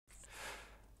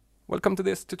Welcome to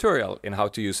this tutorial in how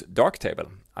to use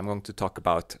darktable. I'm going to talk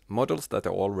about models that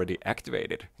are already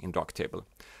activated in darktable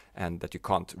and that you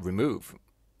can't remove,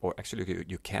 or actually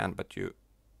you can, but you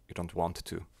don't want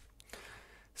to.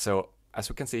 So as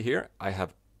we can see here, I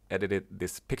have edited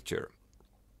this picture.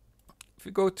 If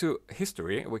we go to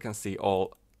history, we can see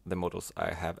all the models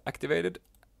I have activated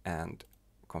and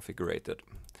configured.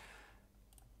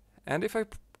 And if I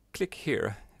click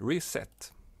here,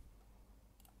 reset,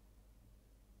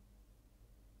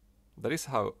 that is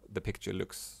how the picture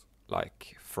looks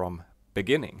like from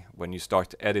beginning when you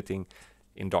start editing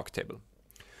in darktable.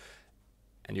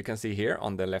 And you can see here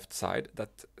on the left side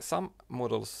that some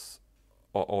models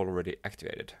are already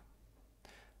activated.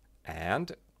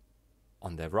 And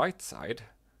on the right side,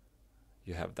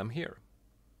 you have them here.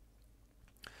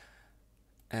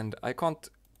 And I can't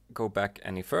go back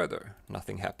any further.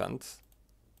 Nothing happens.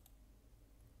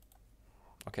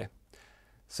 Okay.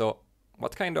 So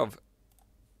what kind of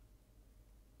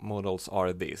models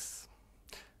are these?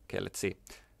 Okay, let's see.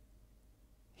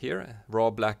 Here,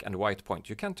 raw, black and white point.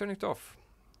 You can turn it off.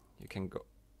 You can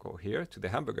go here to the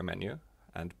hamburger menu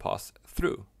and pass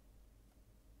through.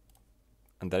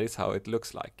 And that is how it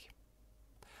looks like.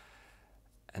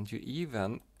 And you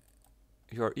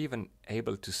are even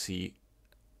able to see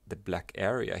the black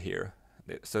area here.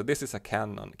 So this is a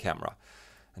Canon camera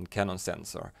and Canon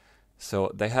sensor. So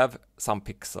they have some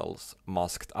pixels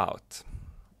masked out.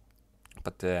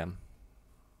 But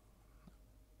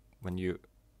when you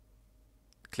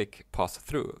click pass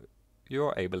through, you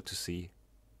are able to see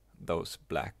those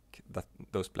black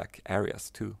areas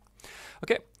too.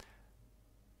 Okay,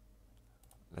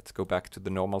 let's go back to the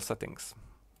normal settings.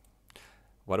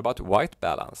 What about white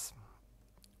balance?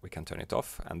 We can turn it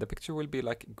off and the picture will be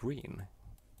like green.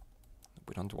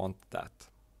 We don't want that.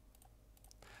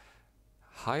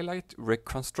 Highlight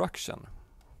reconstruction.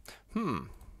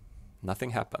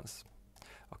 Nothing happens.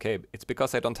 Okay, it's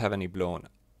because I don't have any blown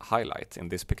highlights in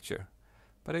this picture,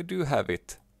 but I do have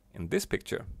it in this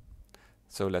picture.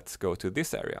 So let's go to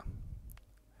this area.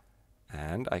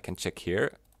 And I can check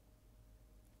here.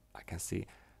 I can see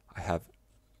I have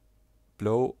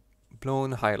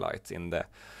blown highlights in the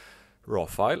raw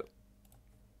file.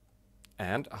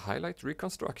 And a highlight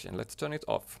reconstruction. Let's turn it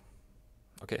off.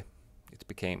 Okay, it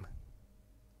became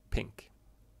pink.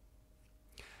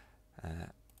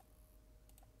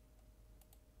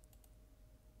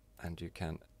 And you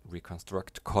can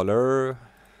reconstruct color,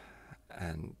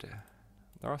 and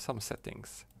there are some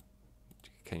settings you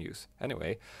can use.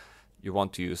 Anyway, you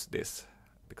want to use this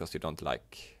because you don't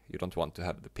want to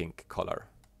have the pink color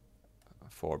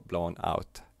for blown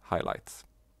out highlights.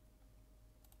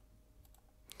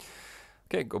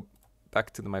 Okay, go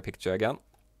back to my picture again.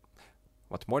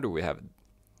 What more do we have?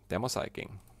 Demo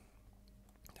cycling.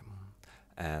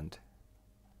 And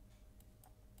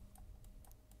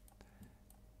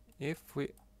if we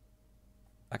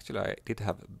actually, I did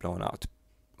have blown out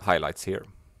highlights here.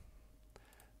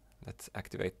 Let's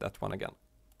activate that one again.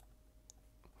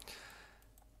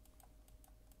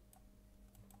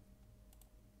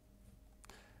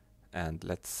 And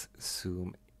let's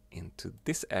zoom into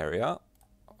this area.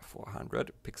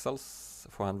 400 pixels,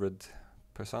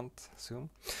 400%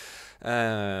 zoom.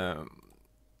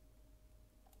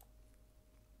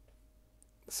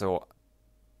 So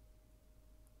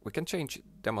we can change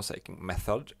demo cycling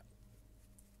method,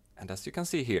 and as you can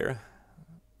see here,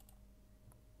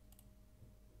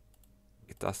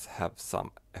 it does have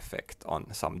some effect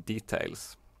on some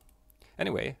details.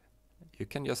 Anyway, you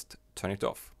can just turn it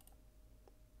off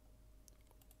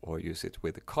or use it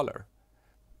with color.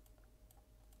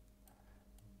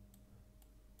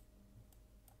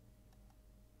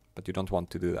 But you don't want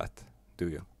to do that, do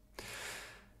you?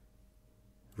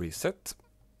 Reset.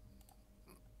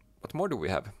 What more do we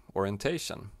have?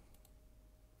 Orientation.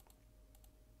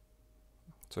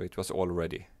 So it was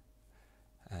already,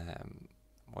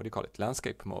 what do you call it?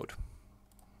 Landscape mode.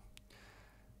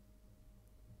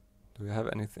 Do we have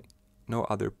anything? No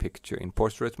other picture in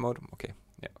portrait mode? Okay,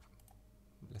 yeah.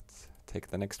 Let's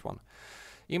take the next one.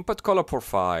 Input color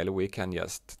profile, we can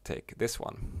just take this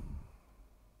one.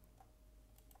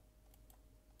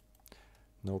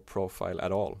 No profile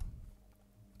at all.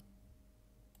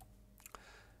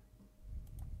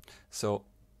 So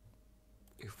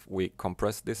if we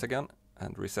compress this again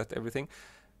and reset everything,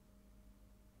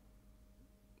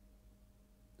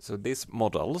 so these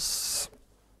models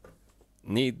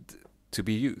need to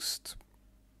be used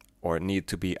or need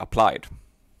to be applied.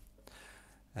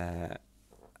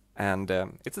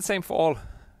 It's the same for all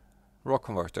raw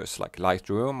converters like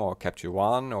Lightroom or Capture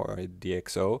One or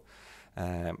DxO.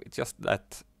 It's just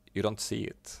that you don't see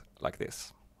it like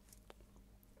this.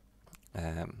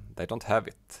 they don't have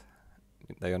it.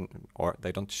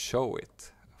 They don't show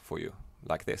it for you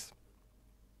like this.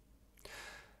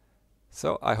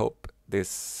 So I hope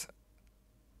this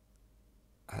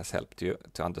has helped you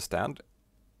to understand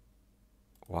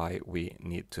why we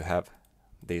need to have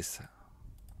these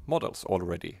models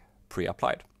already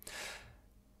pre-applied.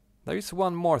 There is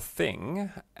one more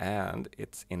thing, and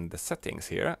it's in the settings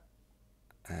here,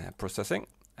 processing,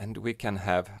 and we can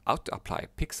have auto-apply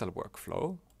pixel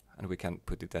workflow, and we can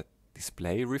put it at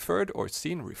display referred or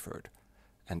scene referred.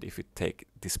 And if we take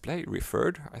display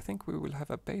referred, I think we will have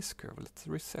a base curve. Let's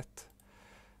reset.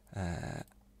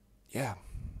 Yeah,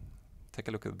 take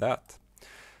a look at that.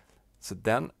 So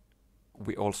then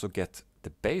we also get the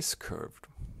base curve,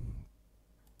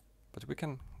 but we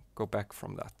can go back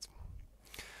from that.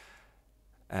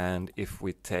 And if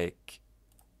we take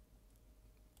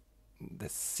the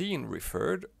scene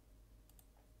referred,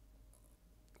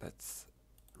 let's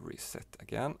reset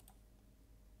again.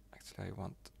 Actually, I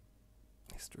want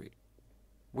history.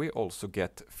 We also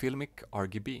get filmic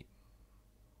RGB.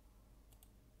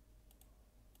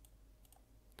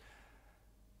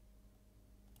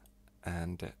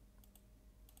 And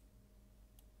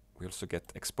we also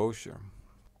get exposure.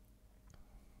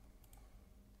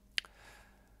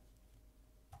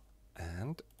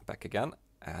 And back again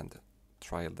and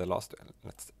try the last.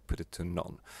 Let's put it to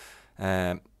none.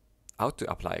 Auto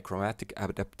apply chromatic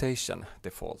adaptation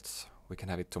defaults. We can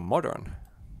have it to modern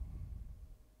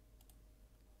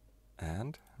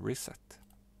and reset.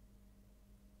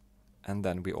 And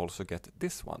then we also get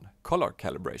this one, color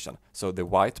calibration. So the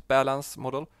white balance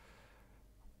model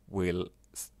will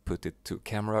put it to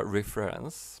camera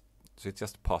reference. So it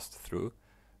just passed through,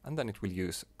 and then it will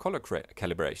use color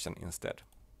calibration instead.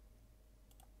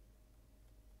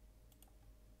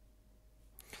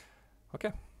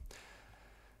 Okay,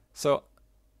 so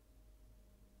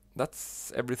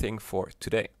that's everything for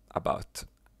today about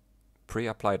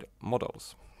pre-applied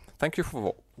models. Thank you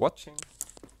for watching.